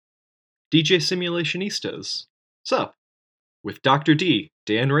DJ Simulationistas. Sup? With Dr. D,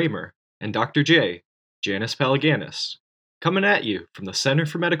 Dan Raymer, and Dr. J, Janice Palaganis, coming at you from the Center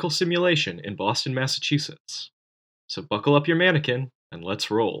for Medical Simulation in Boston, Massachusetts. So buckle up your mannequin, and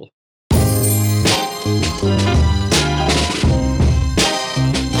let's roll.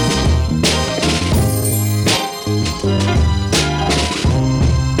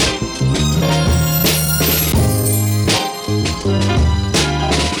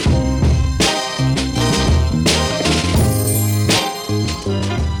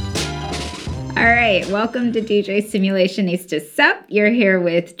 All right, welcome to DJ Simulationistas. Sup? You're here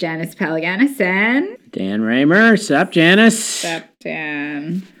with Janice Palaganis and Dan Raymer. Sup, Janice? Sup,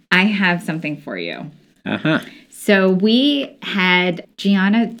 Dan. I have something for you. Uh-huh. So we had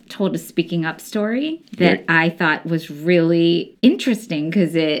Gianna told a speaking up story that I thought was really interesting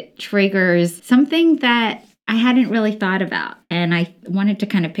because it triggers something that I hadn't really thought about, and I wanted to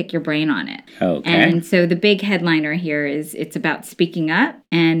kind of pick your brain on it. Okay. And so the big headliner here is it's about speaking up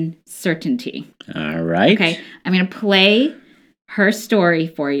and certainty. All right. Okay. I'm going to play her story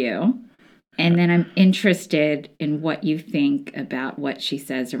for you, and then I'm interested in what you think about what she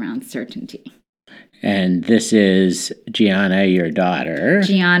says around certainty. And this is Gianna, your daughter.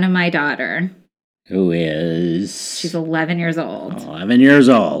 Gianna, my daughter. Who is... She's 11 years old. 11 years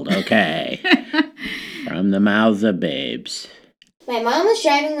old, okay. From the mouths of babes. My mom was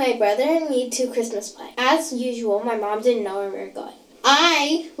driving my brother and me to Christmas play. As usual, my mom didn't know where we were going.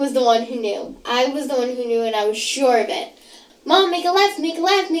 I was the one who knew. And I was sure of it. Mom, make a left, make a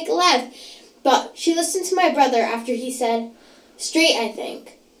left, make a left. But she listened to my brother after he said, straight, I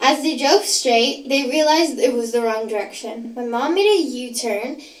think. As they drove straight, they realized it was the wrong direction. My mom made a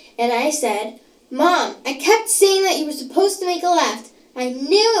U-turn, and I said, Mom, I kept saying that you were supposed to make a left. I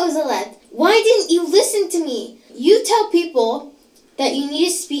knew it was a left. Why didn't you listen to me? You tell people that you need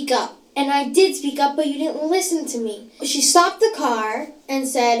to speak up. And I did speak up, but you didn't listen to me. She stopped the car and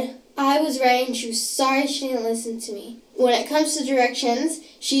said, I was right, and she was sorry she didn't listen to me. When it comes to directions,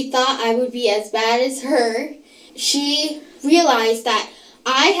 she thought I would be as bad as her. She realized that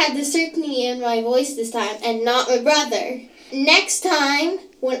I had the certainty in my voice this time, and not my brother. Next time,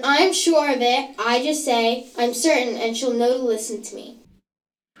 when I'm sure of it, I just say, I'm certain, and she'll know to listen to me.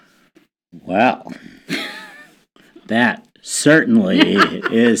 Well, that certainly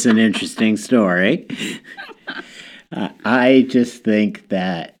is an interesting story. I just think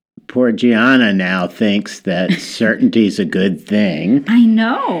that poor Gianna now thinks that certainty's a good thing. I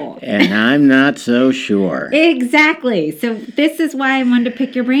know. And I'm not so sure. Exactly. So this is why I wanted to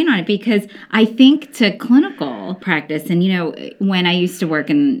pick your brain on it, because I think to clinical practice, and when I used to work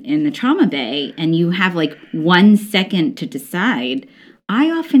in the trauma bay and you have like 1 second to decide, I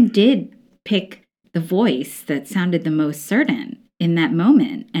often did pick the voice that sounded the most certain in that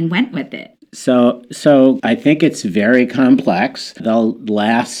moment and went with it. So I think it's very complex. The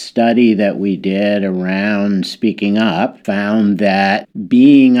last study that we did around speaking up found that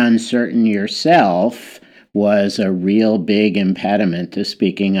being uncertain yourself was a real big impediment to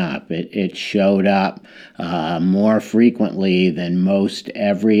speaking up. It showed up more frequently than most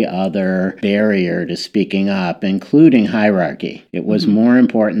every other barrier to speaking up, including hierarchy. It was more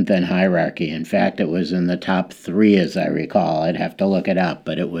important than hierarchy. In fact, it was in the top 3, as I recall. I'd have to look it up,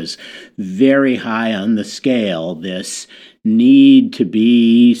 but it was very high on the scale, this need to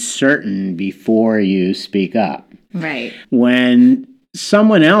be certain before you speak up. Right. When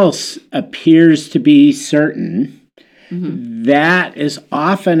someone else appears to be certain, that is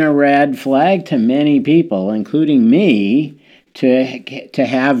often a red flag to many people, including me, to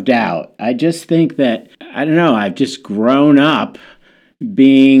have doubt. I just think that, I've just grown up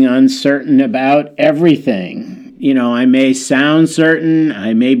being uncertain about everything. I may sound certain,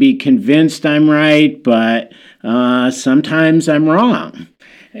 I may be convinced I'm right, but sometimes I'm wrong.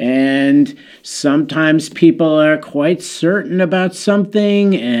 And sometimes people are quite certain about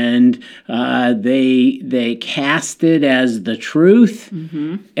something, and they cast it as the truth.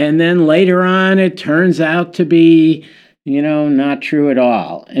 And then later on, it turns out to be, not true at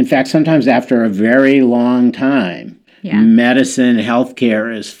all. In fact, sometimes after a very long time. Yeah. Medicine,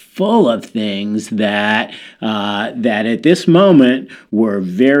 healthcare is full of things that at this moment we're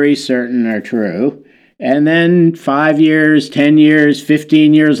very certain are true. And then 5 years, 10 years,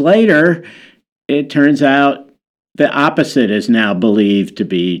 15 years later, it turns out the opposite is now believed to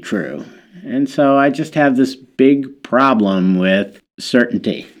be true. And so I just have this big problem with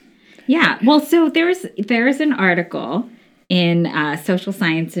certainty. Yeah. Well, so there's an article in Social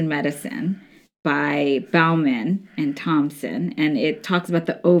Science and Medicine by Bauman and Thompson, and it talks about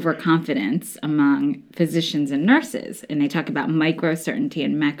the overconfidence among physicians and nurses, and they talk about micro certainty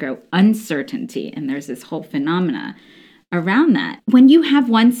and macro uncertainty, and there's this whole phenomena around that. When you have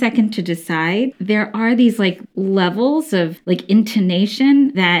 1 second to decide, there are these like levels of like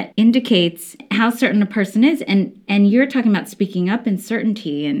intonation that indicates how certain a person is, and you're talking about speaking up in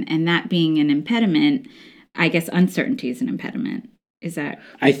certainty and that being an impediment. I guess uncertainty is an impediment. Is that?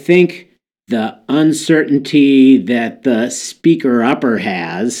 I think the uncertainty that the speaker-upper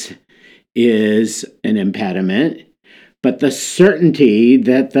has is an impediment, but the certainty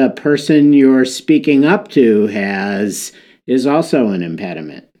that the person you're speaking up to has is also an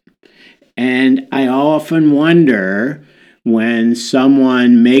impediment. And I often wonder when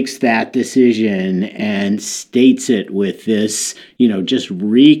someone makes that decision and states it with this, just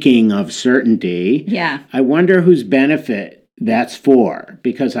reeking of certainty. Yeah. I wonder whose benefit that's for,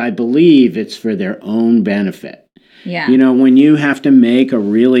 because I believe it's for their own benefit. Yeah. When you have to make a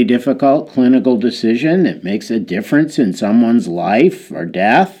really difficult clinical decision that makes a difference in someone's life or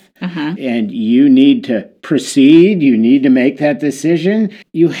death, and you need to proceed, you need to make that decision,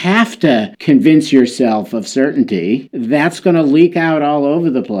 you have to convince yourself of certainty. That's going to leak out all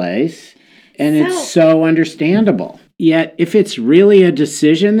over the place, and it's so understandable. Yet, if it's really a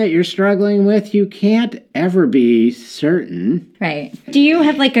decision that you're struggling with, you can't ever be certain. Right. Do you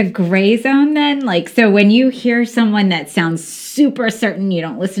have like a gray zone then? Like, so when you hear someone that sounds super certain, you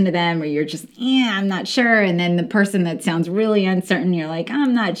don't listen to them, or you're just, I'm not sure. And then the person that sounds really uncertain, you're like,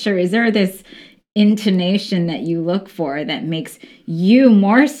 I'm not sure. Is there this intonation that you look for that makes you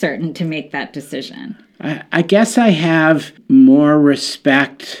more certain to make that decision? I guess I have more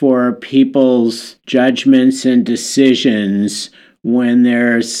respect for people's judgments and decisions when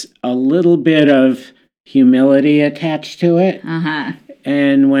there's a little bit of humility attached to it.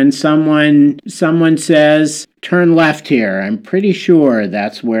 And when someone says, turn left here, I'm pretty sure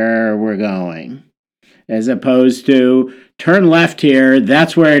that's where we're going. As opposed to, turn left here,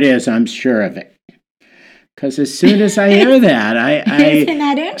 that's where it is, I'm sure of it. Because as soon as I hear that, isn't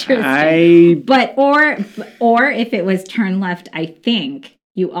that interesting? But or if it was turn left, I think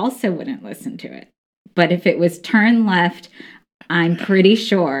you also wouldn't listen to it. But if it was turn left, I'm pretty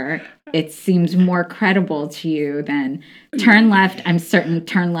sure it seems more credible to you than turn left. I'm certain.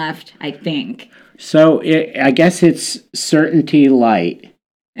 Turn left, I think. So I guess it's certainty light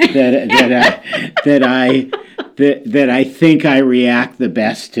that I think I react the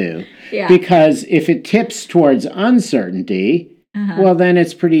best to. Yeah. Because if it tips towards uncertainty, well, then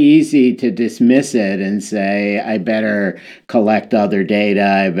it's pretty easy to dismiss it and say, I better collect other data.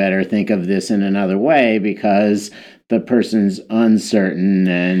 I better think of this in another way because the person's uncertain.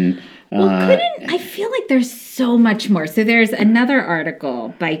 And I feel like there's so much more. So there's another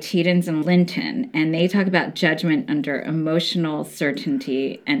article by Tedens and Linton, and they talk about judgment under emotional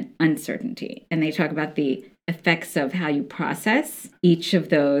certainty and uncertainty. And they talk about the effects of how you process each of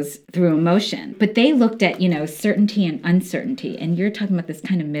those through emotion. But they looked at, certainty and uncertainty. And you're talking about this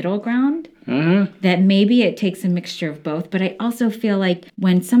kind of middle ground that maybe it takes a mixture of both. But I also feel like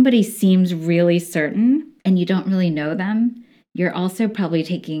when somebody seems really certain and you don't really know them, you're also probably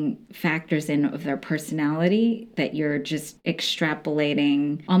taking factors in of their personality that you're just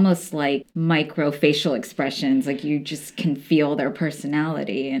extrapolating, almost like micro facial expressions, like you just can feel their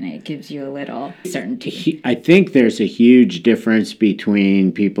personality and it gives you a little certainty. I think there's a huge difference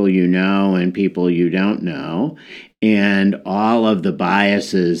between people you know and people you don't know, and all of the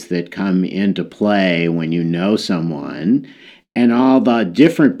biases that come into play when you know someone, and all the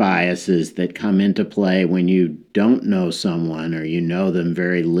different biases that come into play when you don't know someone, or you know them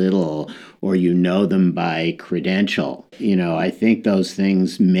very little, or you know them by credential. I think those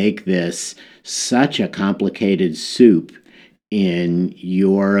things make this such a complicated soup in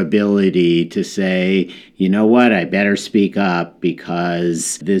your ability to say, you know what, I better speak up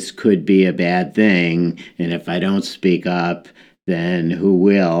because this could be a bad thing. And if I don't speak up, then who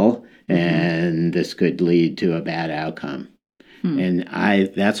will? And this could lead to a bad outcome. And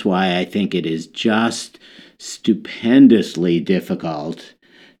that's why I think it is just stupendously difficult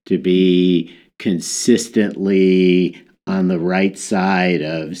to be consistently on the right side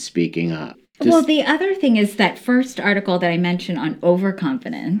of speaking up. Well, the other thing is that first article that I mentioned on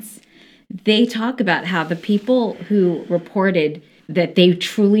overconfidence, they talk about how the people who reported that they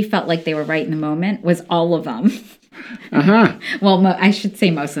truly felt like they were right in the moment was all of them. Well, I should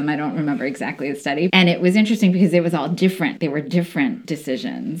say most of them. I don't remember exactly the study. And it was interesting because it was all different. They were different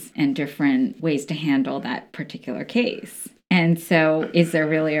decisions and different ways to handle that particular case. And so is there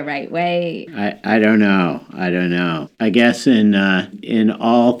really a right way? I don't know. I guess in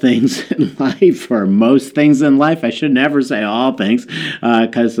all things in life, or most things in life, I should never say all things,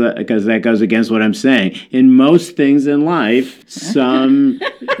 because that goes against what I'm saying. In most things in life, some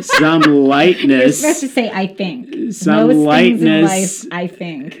lightness. You're supposed to say I think. Some most lightness. Things in life, I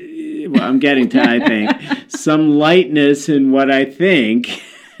think. Well, I'm getting to I think. Some lightness in what I think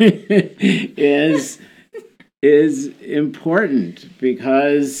is important,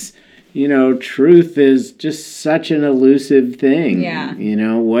 because truth is just such an elusive thing. Yeah.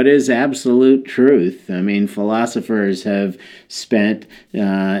 What is absolute truth? I mean, philosophers have spent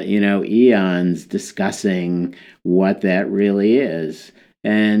eons discussing what that really is.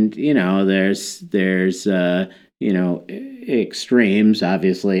 And there's extremes.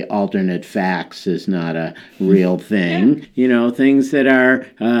 Obviously, alternate facts is not a real thing. Things that are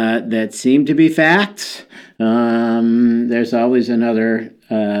that seem to be facts. There's always another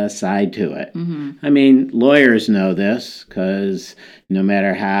side to it. Mm-hmm. I mean, lawyers know this, because no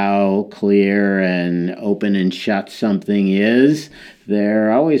matter how clear and open and shut something is, there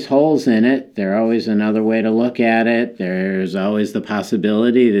are always holes in it. There's always another way to look at it. There's always the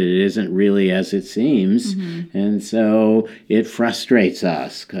possibility that it isn't really as it seems. Mm-hmm. And so it frustrates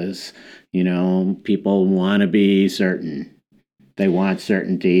us, because, people want to be certain. They want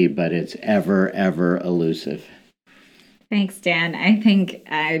certainty, but it's ever, ever elusive. Thanks, Dan.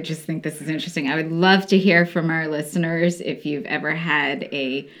 I just think this is interesting. I would love to hear from our listeners if you've ever had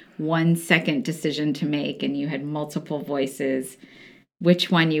a 1-second decision to make and you had multiple voices, which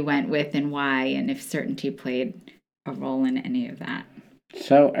one you went with and why, and if certainty played a role in any of that.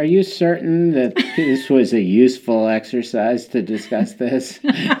 So are you certain that this was a useful exercise to discuss this?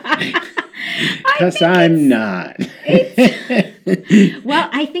 Because I'm not. Well,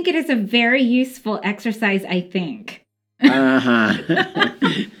 I think it is a very useful exercise, I think. Uh-huh.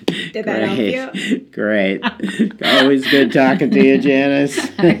 Did that help you? Great. Always good talking to you, Janice.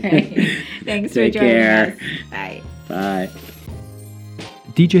 All right. Thanks Take for joining care. us. Bye. Bye.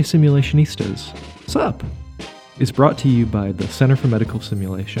 DJ Simulationistas, sup, is brought to you by the Center for Medical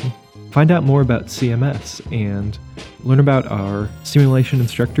Simulation. Find out more about CMS and learn about our simulation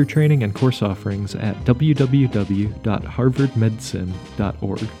instructor training and course offerings at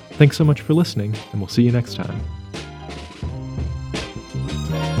www.harvardmedsim.org. Thanks so much for listening, and we'll see you next time.